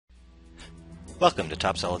Welcome to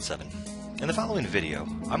TopSolid 7. In the following video,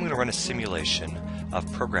 I'm going to run a simulation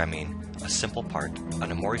of programming a simple part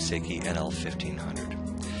on a Mori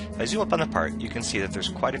NL1500. If I zoom up on the part, you can see that there's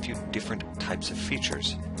quite a few different types of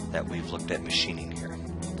features that we've looked at machining here.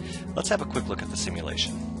 Let's have a quick look at the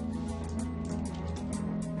simulation.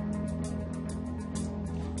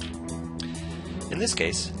 In this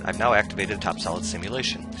case, I've now activated TopSolid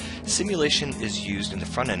Simulation. Simulation is used in the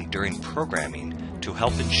front end during programming to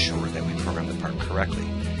help ensure that we program the part correctly.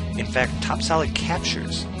 In fact, TopSolid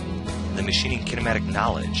captures the machining kinematic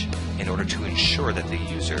knowledge in order to ensure that the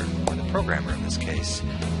user, or the programmer in this case,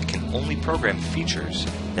 can only program features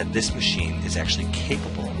that this machine is actually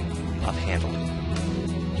capable of handling.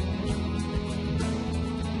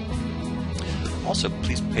 Also,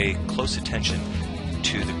 please pay close attention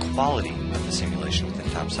to the quality of the simulation within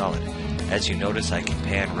TopSolid. As you notice, I can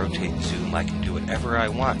pan, rotate, zoom, I can do whatever I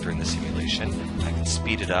want during the simulation. I can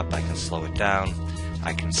speed it up, I can slow it down,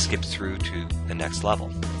 I can skip through to the next level.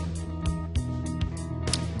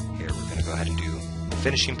 Here we're going to go ahead and do the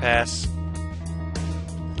finishing pass.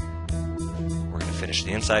 We're going to finish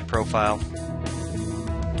the inside profile.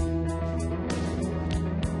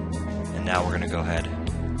 And now we're going to go ahead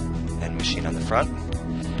and machine on the front.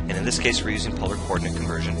 And in this case, we're using polar coordinate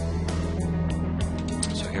conversion.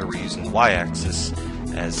 So here we're using the y-axis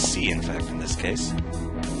as C, in fact, in this case, so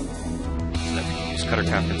that we can use cutter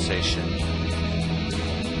compensation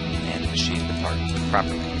and machine the part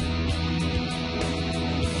properly.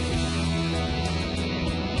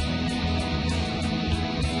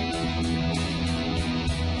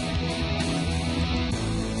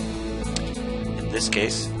 In this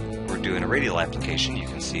case, we're doing a radial application. You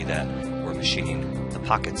can see that we're machining the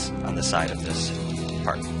pockets on the side of this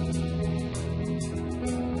part.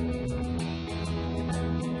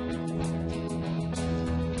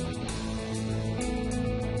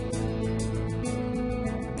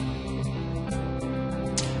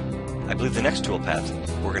 I believe the next tool path,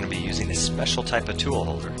 we're going to be using a special type of tool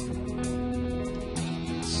holder.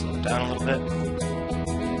 Slow it down a little bit.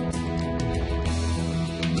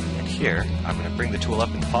 And here, I'm going to bring the tool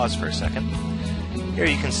up and pause for a second. Here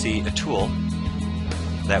you can see a tool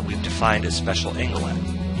that we've defined a special angle at.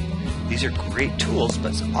 These are great tools,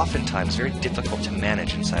 but it's oftentimes very difficult to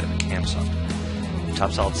manage inside of a CAM software. In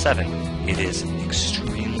TopSolid 7, it is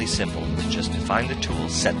extremely simple to just define the tool,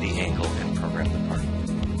 set the angle, and program the part.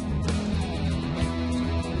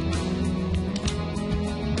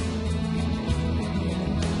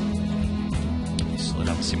 Slow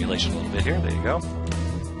down the simulation a little bit here. There you go.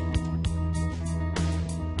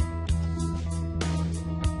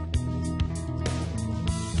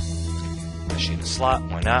 Machine a slot,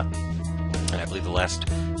 why not? And I believe the last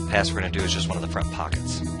pass we're going to do is just one of the front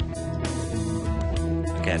pockets.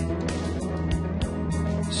 Again,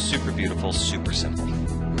 super beautiful, super simple.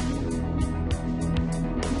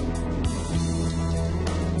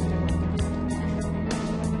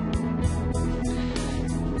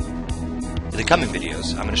 In the coming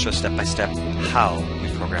videos, I'm going to show step by step how we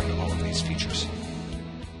program all of these features.